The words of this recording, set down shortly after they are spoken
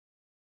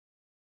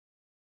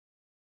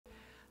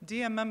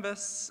Dear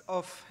members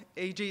of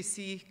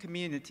AJC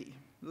community,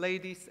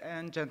 ladies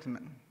and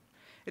gentlemen,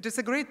 it is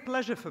a great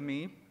pleasure for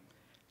me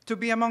to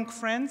be among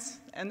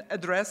friends and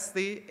address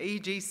the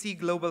AJC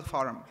Global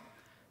Forum,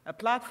 a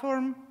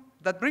platform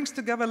that brings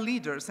together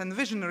leaders and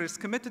visionaries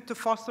committed to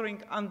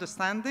fostering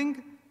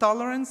understanding,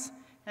 tolerance,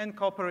 and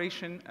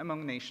cooperation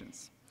among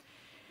nations.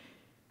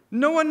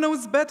 No one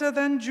knows better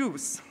than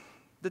Jews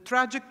the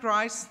tragic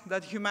price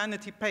that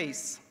humanity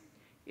pays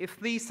if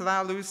these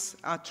values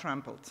are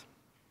trampled.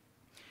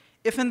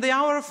 If in the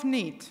hour of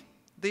need,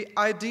 the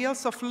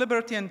ideals of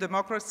liberty and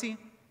democracy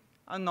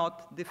are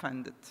not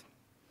defended.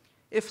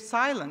 If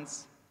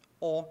silence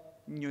or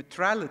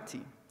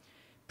neutrality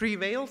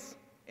prevails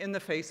in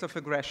the face of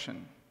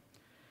aggression.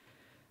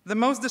 The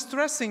most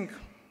distressing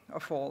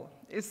of all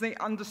is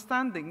the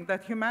understanding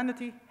that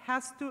humanity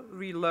has to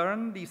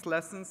relearn these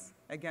lessons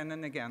again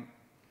and again.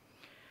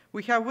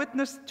 We have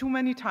witnessed too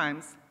many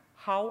times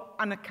how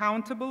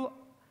unaccountable,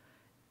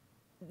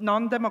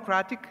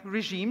 non-democratic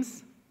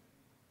regimes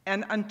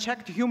and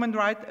unchecked human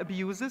rights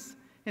abuses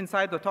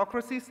inside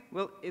autocracies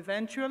will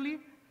eventually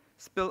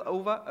spill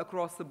over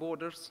across the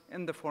borders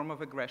in the form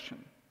of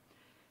aggression.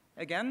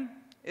 Again,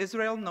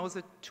 Israel knows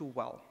it too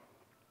well.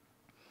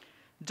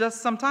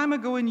 Just some time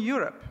ago in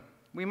Europe,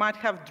 we might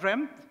have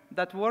dreamt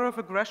that war of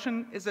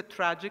aggression is a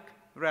tragic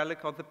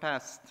relic of the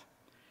past.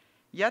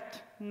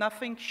 Yet,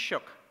 nothing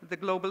shook the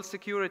global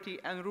security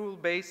and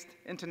rule-based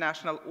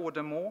international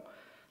order more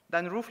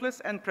than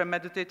ruthless and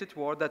premeditated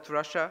war that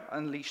Russia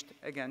unleashed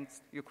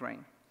against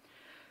Ukraine.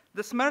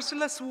 This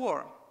merciless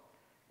war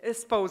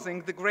is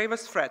posing the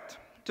gravest threat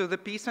to the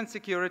peace and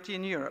security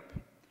in Europe,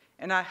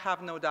 and I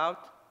have no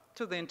doubt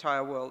to the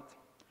entire world.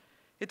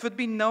 It would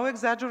be no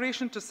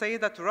exaggeration to say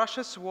that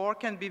Russia's war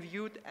can be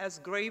viewed as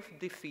grave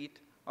defeat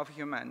of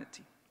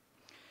humanity.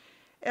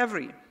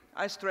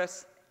 I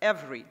stress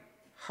every,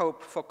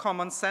 hope for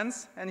common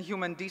sense and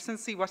human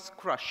decency was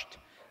crushed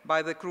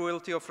by the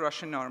cruelty of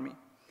Russian army.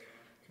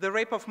 The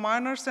rape of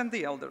minors and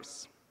the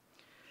elders,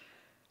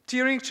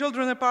 tearing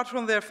children apart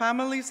from their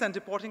families and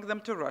deporting them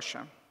to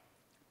Russia,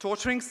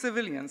 torturing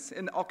civilians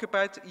in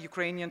occupied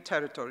Ukrainian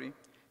territory,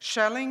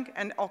 shelling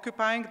and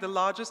occupying the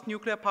largest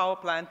nuclear power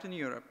plant in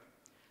Europe,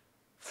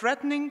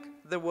 threatening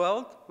the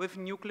world with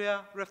nuclear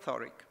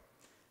rhetoric,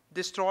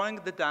 destroying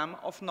the dam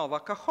of Nova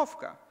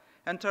Kakhovka,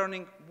 and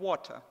turning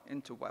water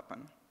into a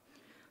weapon.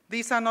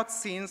 These are not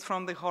scenes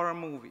from the horror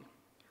movie.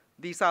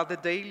 These are the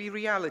daily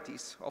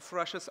realities of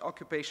Russia's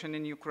occupation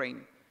in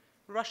Ukraine.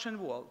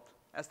 Russian world,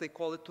 as they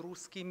call it,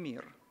 Ruski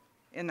Mir,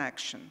 in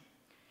action.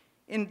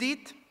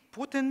 Indeed,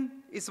 Putin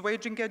is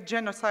waging a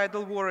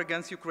genocidal war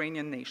against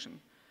Ukrainian nation.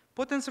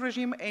 Putin's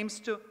regime aims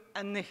to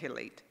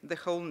annihilate the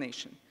whole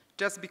nation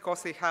just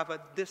because they have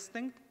a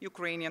distinct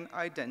Ukrainian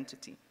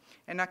identity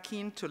and are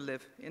keen to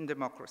live in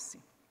democracy.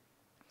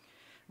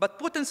 But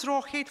Putin's raw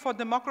hate for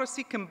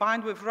democracy,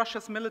 combined with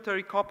Russia's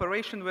military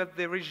cooperation with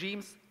the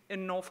regimes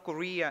in North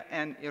Korea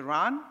and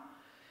Iran,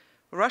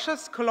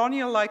 Russia's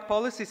colonial-like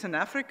policies in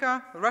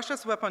Africa,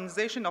 Russia's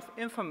weaponization of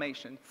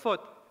information, food,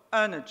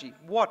 energy,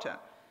 water,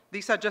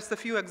 these are just a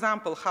few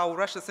examples how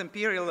Russia's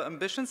imperial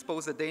ambitions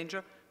pose a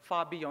danger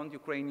far beyond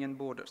Ukrainian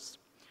borders.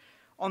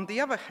 On the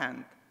other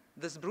hand,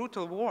 this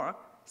brutal war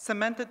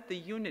cemented the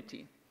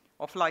unity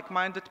of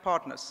like-minded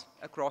partners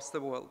across the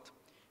world.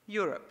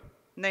 Europe,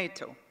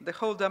 NATO, the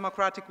whole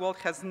democratic world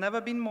has never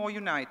been more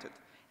united,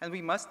 and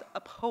we must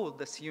uphold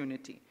this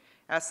unity,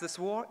 as this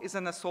war is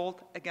an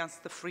assault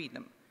against the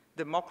freedom,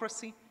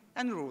 democracy,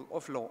 and rule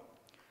of law.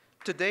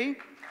 Today,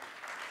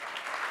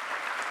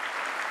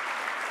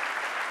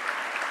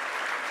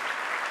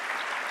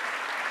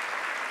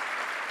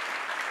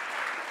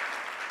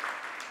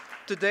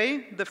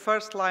 the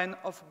first line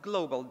of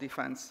global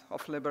defense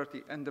of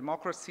liberty and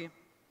democracy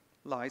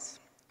lies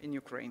in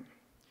Ukraine.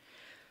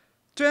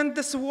 To end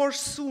this war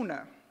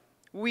sooner,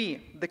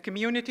 we, the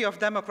community of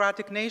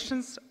democratic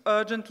nations,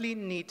 urgently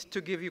need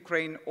to give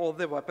Ukraine all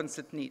the weapons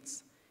it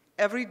needs.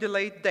 Every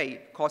delayed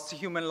day costs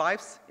human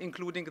lives,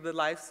 including the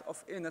lives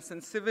of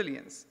innocent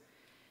civilians.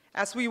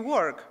 As we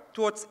work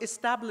towards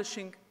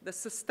establishing the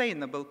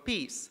sustainable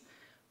peace,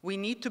 we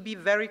need to be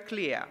very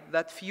clear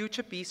that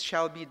future peace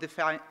shall be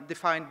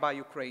defined by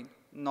Ukraine,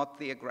 not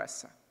the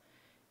aggressor.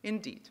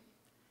 Indeed,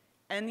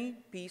 any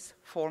peace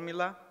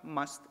formula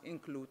must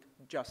include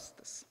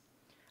justice.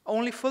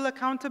 Only full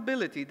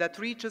accountability that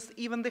reaches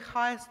even the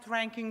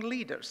highest-ranking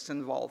leaders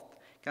involved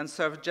can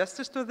serve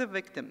justice to the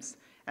victims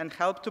and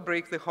help to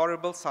break the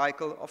horrible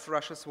cycle of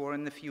Russia's war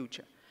in the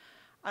future.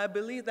 I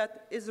believe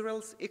that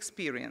Israel's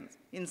experience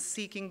in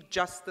seeking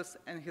justice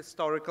and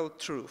historical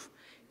truth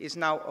is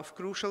now of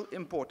crucial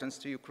importance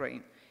to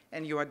Ukraine,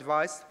 and your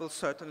advice will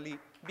certainly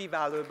be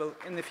valuable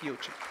in the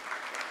future.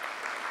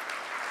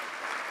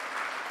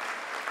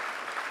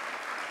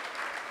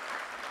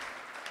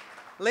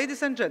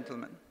 Ladies and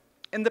gentlemen,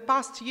 in the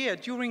past year,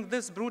 during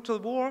this brutal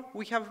war,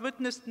 we have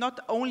witnessed not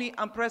only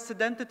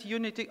unprecedented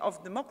unity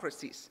of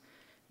democracies,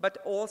 but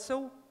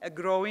also a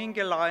growing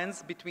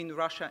alliance between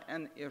Russia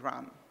and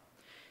Iran.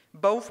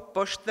 Both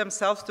pushed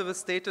themselves to the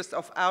status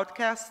of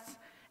outcasts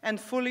and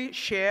fully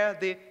share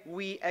the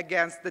 "we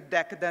against the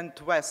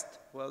decadent West"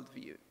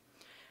 worldview.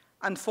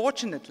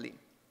 Unfortunately,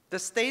 the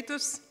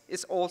status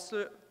is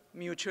also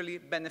mutually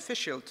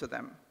beneficial to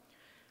them.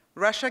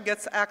 Russia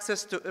gets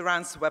access to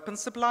Iran's weapons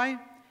supply,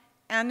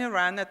 and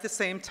Iran at the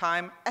same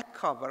time a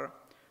cover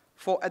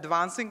for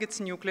advancing its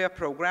nuclear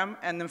program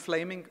and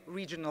inflaming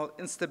regional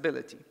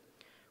instability.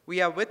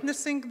 We are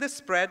witnessing the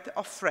spread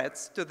of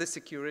threats to the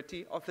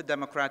security of the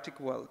democratic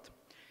world.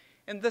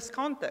 In this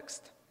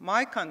context,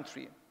 my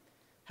country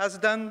has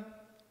done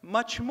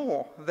much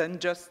more than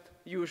just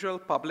usual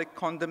public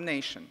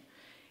condemnation.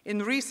 In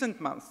recent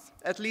months,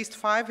 at least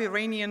 5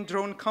 Iranian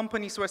drone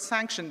companies were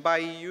sanctioned by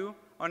the EU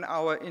on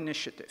our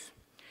initiative.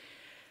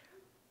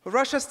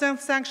 Russia's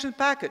 10th sanction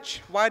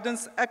package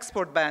widens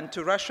export ban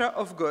to Russia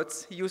of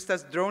goods used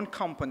as drone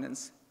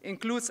components,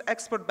 includes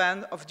export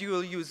ban of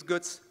dual-use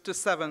goods to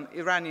 7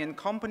 Iranian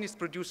companies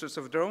producers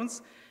of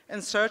drones,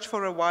 and search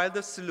for a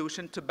wilder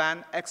solution to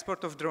ban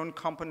export of drone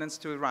components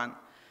to Iran.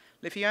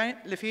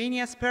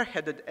 Lithuania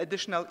spearheaded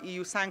additional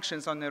EU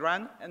sanctions on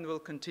Iran and will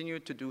continue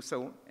to do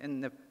so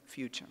in the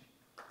future.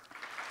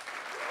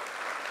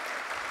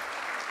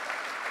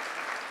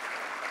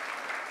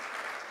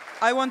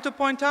 I want to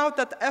point out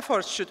that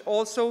efforts should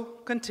also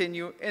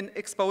continue in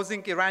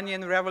exposing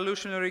Iranian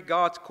Revolutionary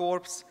Guard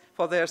Corps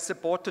for their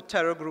support to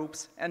terror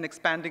groups and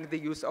expanding the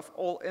use of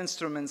all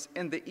instruments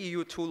in the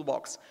EU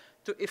toolbox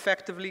to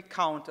effectively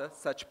counter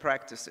such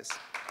practices.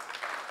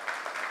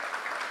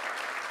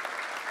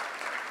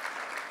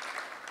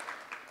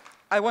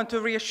 I want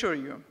to reassure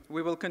you,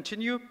 we will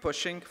continue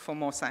pushing for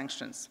more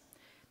sanctions.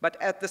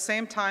 But at the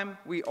same time,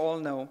 we all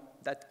know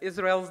that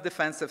Israel's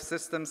defensive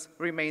systems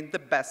remain the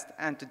best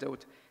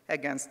antidote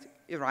against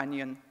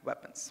Iranian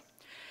weapons.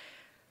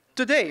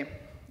 Today,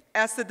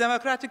 as the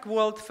democratic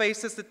world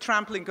faces the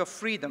trampling of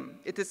freedom,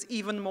 it is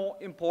even more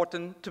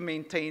important to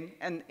maintain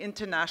an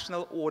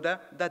international order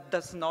that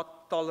does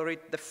not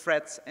tolerate the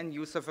threats and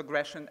use of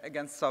aggression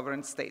against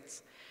sovereign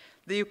states.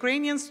 The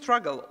Ukrainian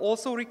struggle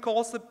also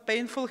recalls the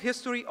painful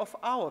history of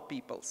our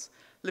peoples.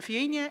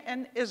 Lithuania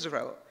and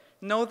Israel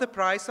know the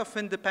price of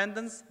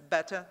independence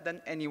better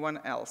than anyone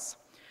else.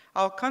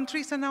 Our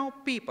countries and our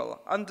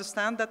people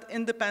understand that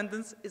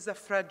independence is a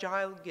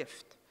fragile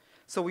gift,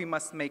 so we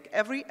must make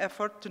every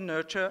effort to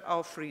nurture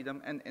our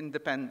freedom and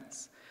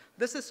independence.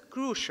 This is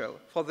crucial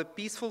for the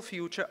peaceful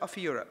future of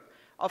Europe,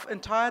 of the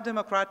entire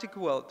democratic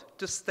world,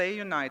 to stay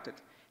united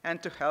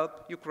and to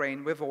help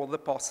Ukraine with all the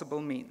possible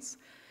means.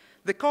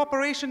 The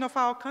cooperation of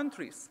our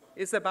countries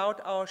is about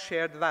our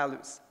shared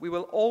values. We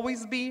will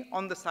always be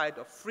on the side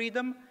of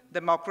freedom,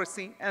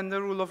 democracy, and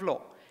the rule of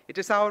law. It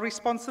is our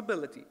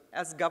responsibility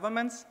as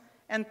governments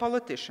and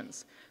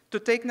politicians to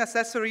take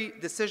necessary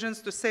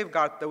decisions to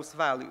safeguard those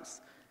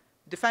values.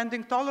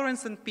 Defending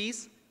tolerance and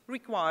peace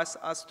requires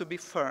us to be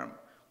firm.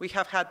 We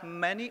have had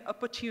many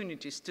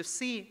opportunities to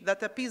see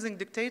that appeasing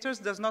dictators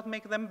does not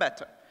make them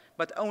better,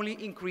 but only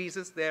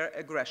increases their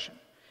aggression.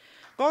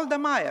 Golda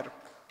Meir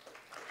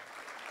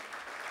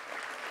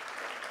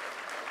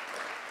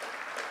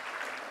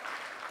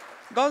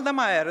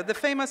the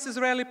famous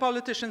Israeli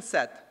politician,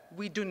 said,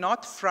 "We do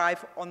not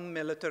thrive on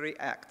military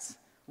acts.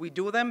 We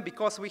do them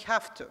because we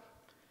have to.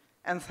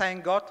 And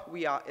thank God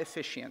we are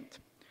efficient."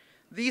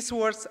 These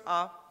words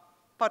are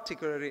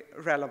particularly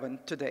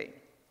relevant today.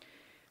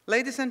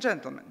 Ladies and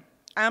gentlemen,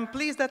 I am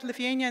pleased that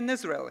Lithuania and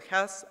Israel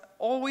has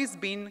always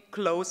been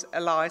close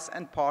allies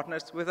and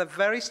partners with a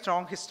very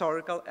strong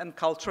historical and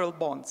cultural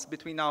bonds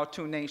between our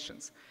two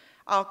nations.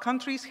 Our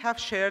countries have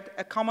shared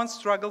a common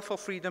struggle for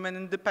freedom and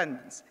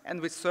independence,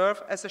 and we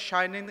serve as a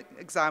shining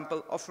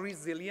example of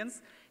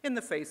resilience in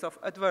the face of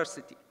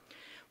adversity.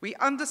 We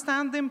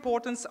understand the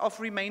importance of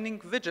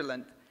remaining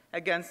vigilant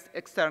against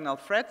external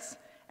threats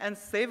and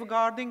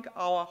safeguarding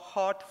our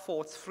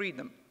hard-fought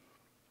freedom.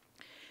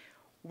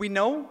 We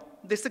know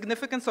the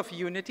significance of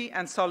unity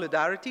and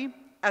solidarity,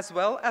 as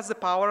well as the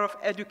power of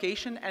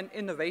education and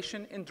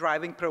innovation in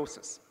driving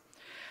process.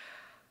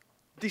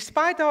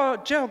 Despite our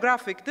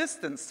geographic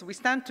distance, we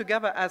stand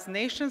together as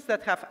nations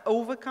that have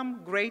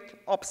overcome great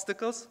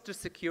obstacles to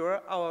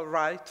secure our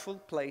rightful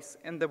place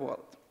in the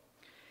world.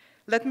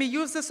 Let me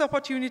use this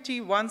opportunity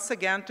once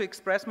again to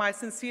express my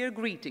sincere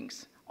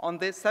greetings on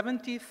the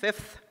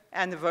 75th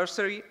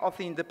anniversary of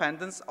the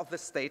independence of the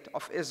State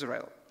of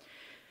Israel.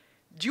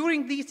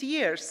 During these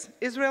years,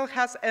 Israel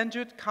has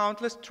endured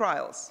countless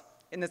trials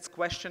in its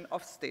question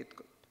of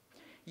statehood.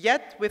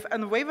 Yet, with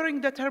unwavering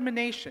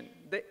determination,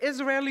 the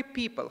Israeli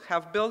people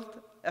have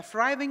built a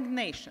thriving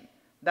nation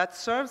that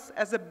serves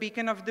as a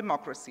beacon of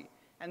democracy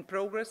and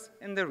progress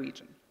in the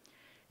region.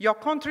 Your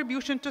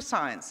contribution to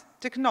science,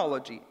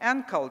 technology,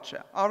 and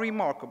culture are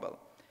remarkable,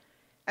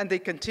 and they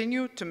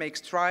continue to make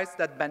strides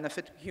that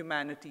benefit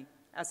humanity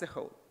as a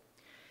whole.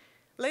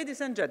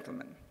 Ladies and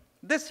gentlemen,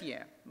 this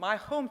year, my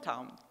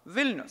hometown,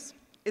 Vilnius,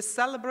 is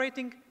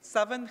celebrating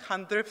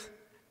 700th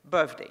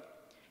birthday.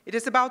 It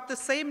is about the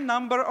same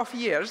number of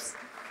years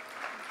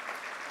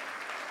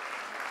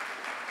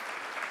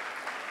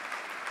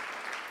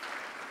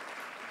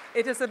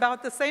It is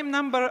about the same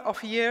number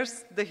of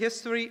years the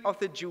history of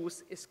the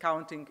Jews is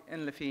counting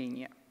in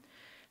Lithuania.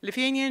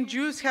 Lithuanian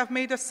Jews have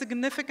made a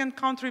significant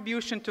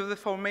contribution to the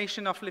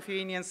formation of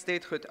Lithuanian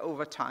statehood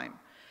over time.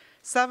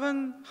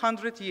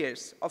 700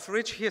 years of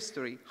rich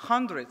history,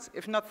 hundreds,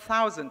 if not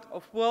thousands,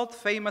 of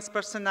world-famous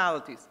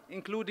personalities,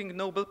 including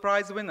Nobel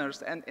Prize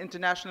winners and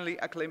internationally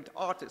acclaimed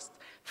artists,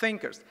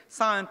 thinkers,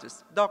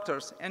 scientists,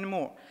 doctors, and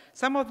more.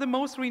 Some of the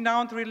most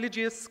renowned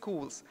religious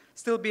schools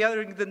still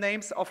bearing the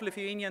names of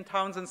Lithuanian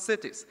towns and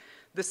cities,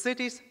 the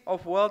cities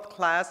of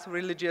world-class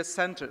religious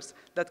centers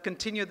that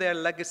continue their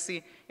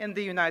legacy in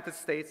the United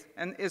States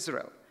and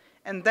Israel.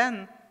 And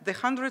then the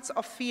hundreds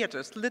of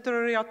theaters,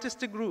 literary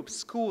artistic groups,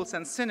 schools,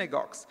 and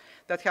synagogues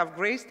that have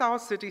graced our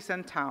cities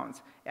and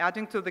towns,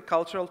 adding to the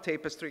cultural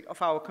tapestry of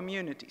our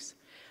communities.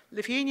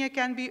 Lithuania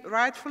can be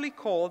rightfully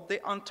called the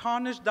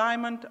untarnished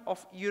diamond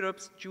of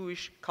Europe's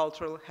Jewish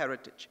cultural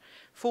heritage,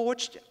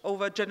 forged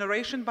over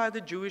generation by the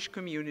Jewish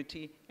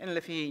community in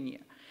Lithuania.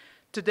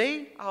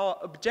 Today, our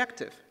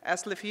objective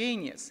as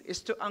Lithuanians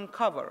is to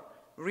uncover,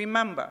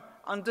 remember,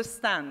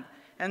 understand,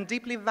 and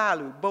deeply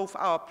value both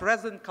our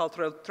present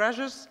cultural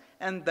treasures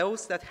and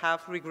those that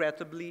have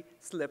regrettably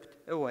slipped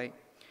away.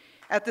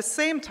 At the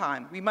same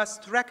time, we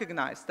must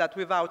recognize that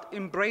without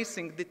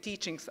embracing the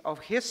teachings of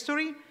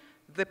history,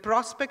 the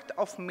prospect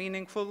of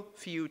meaningful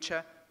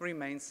future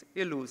remains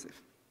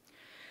elusive.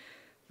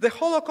 The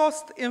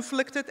Holocaust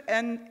inflicted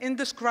an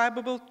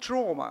indescribable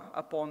trauma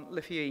upon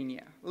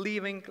Lithuania,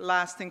 leaving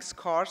lasting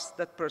scars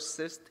that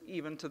persist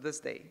even to this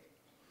day.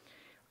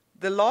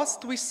 The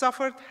loss we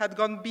suffered had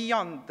gone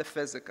beyond the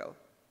physical.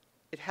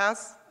 It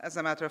has, as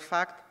a matter of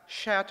fact,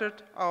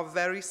 shattered our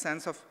very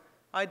sense of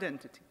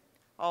identity,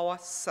 our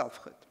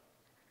selfhood.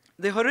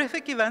 The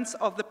horrific events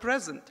of the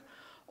present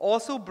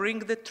also bring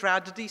the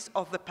tragedies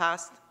of the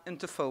past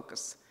into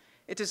focus.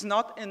 It is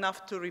not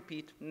enough to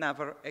repeat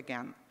never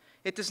again.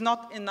 It is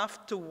not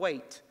enough to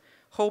wait,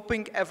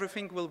 hoping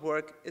everything will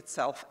work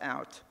itself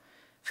out.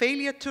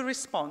 Failure to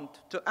respond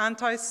to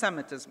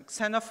anti-Semitism,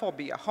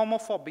 xenophobia,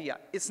 homophobia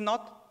is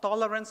not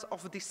tolerance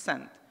of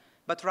dissent,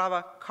 but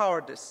rather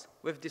cowardice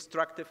with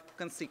destructive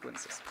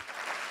consequences.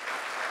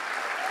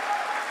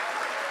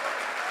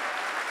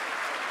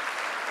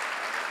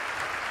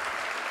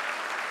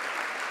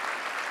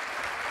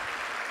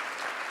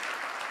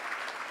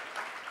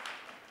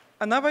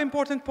 Another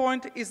important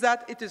point is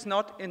that it is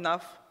not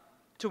enough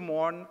to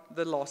mourn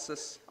the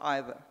losses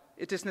either.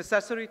 It is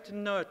necessary to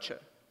nurture,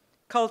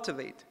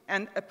 cultivate,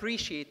 and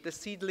appreciate the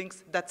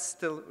seedlings that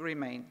still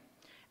remain.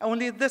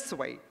 Only this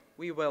way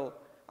will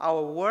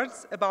our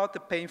words about the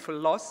painful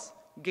loss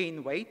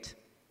gain weight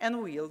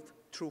and wield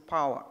true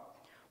power.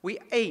 We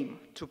aim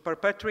to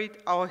perpetuate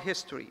our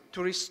history,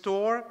 to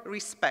restore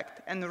respect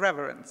and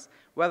reverence,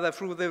 whether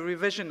through the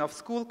revision of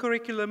school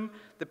curriculum,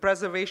 the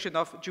preservation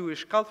of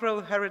Jewish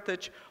cultural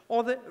heritage,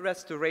 or the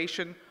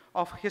restoration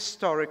of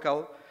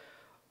historical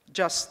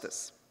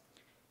justice.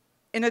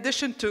 In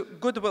addition to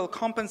goodwill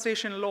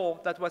compensation law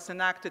that was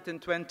enacted in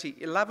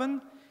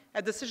 2011,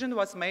 a decision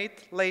was made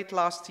late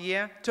last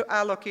year to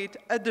allocate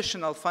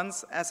additional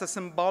funds as a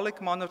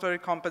symbolic monetary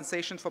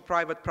compensation for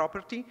private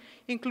property,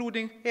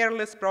 including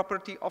heirless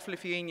property of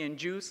Lithuanian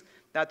Jews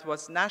that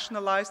was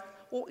nationalized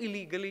or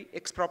illegally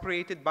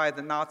expropriated by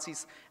the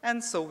Nazis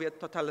and Soviet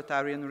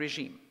totalitarian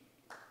regime.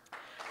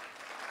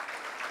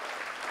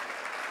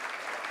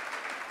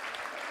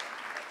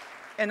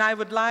 And I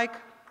would like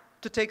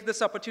to take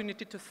this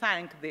opportunity to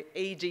thank the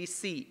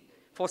AJC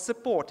for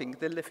supporting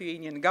the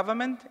Lithuanian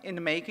government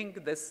in making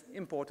this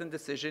important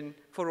decision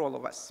for all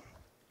of us.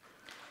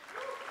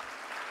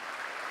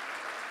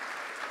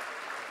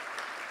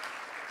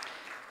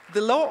 The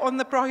law on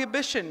the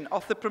prohibition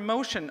of the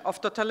promotion of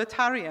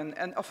totalitarian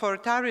and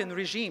authoritarian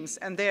regimes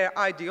and their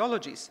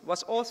ideologies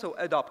was also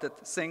adopted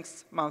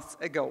 6 months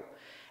ago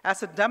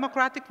as a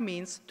democratic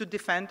means to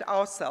defend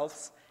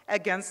ourselves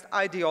against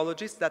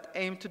ideologies that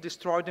aim to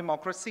destroy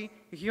democracy,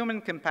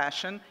 human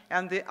compassion,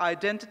 and the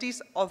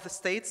identities of the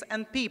states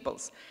and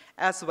peoples,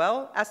 as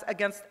well as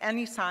against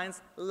any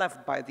signs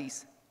left by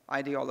these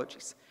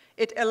ideologies.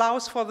 It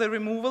allows for the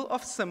removal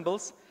of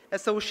symbols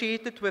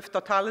associated with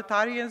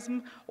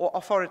totalitarianism or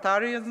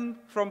authoritarianism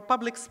from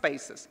public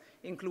spaces,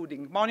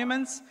 including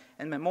monuments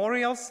and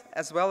memorials,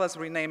 as well as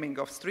renaming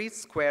of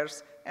streets,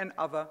 squares, and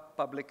other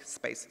public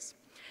spaces.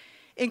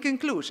 In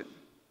conclusion,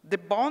 the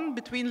bond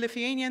between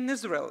Lithuania and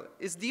Israel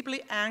is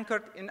deeply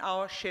anchored in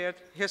our shared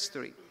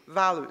history,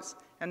 values,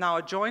 and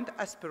our joint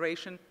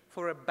aspiration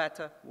for a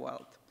better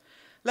world.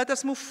 Let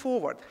us move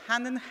forward,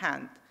 hand in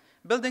hand,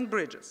 building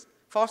bridges,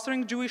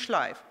 fostering Jewish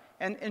life,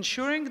 and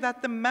ensuring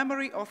that the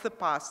memory of the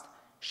past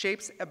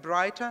shapes a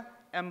brighter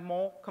and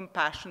more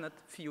compassionate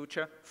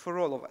future for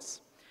all of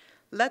us.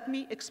 Let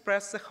me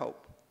express the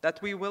hope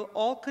that we will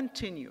all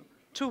continue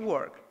to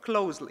work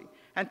closely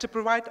and to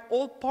provide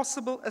all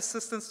possible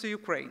assistance to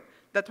Ukraine,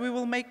 that we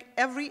will make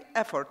every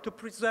effort to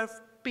preserve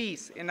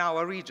peace in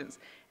our regions,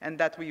 and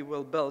that we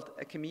will build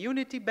a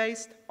community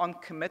based on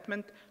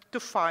commitment to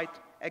fight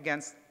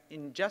against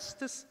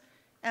injustice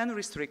and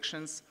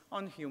restrictions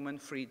on human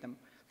freedom.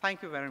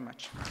 Thank you very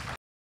much.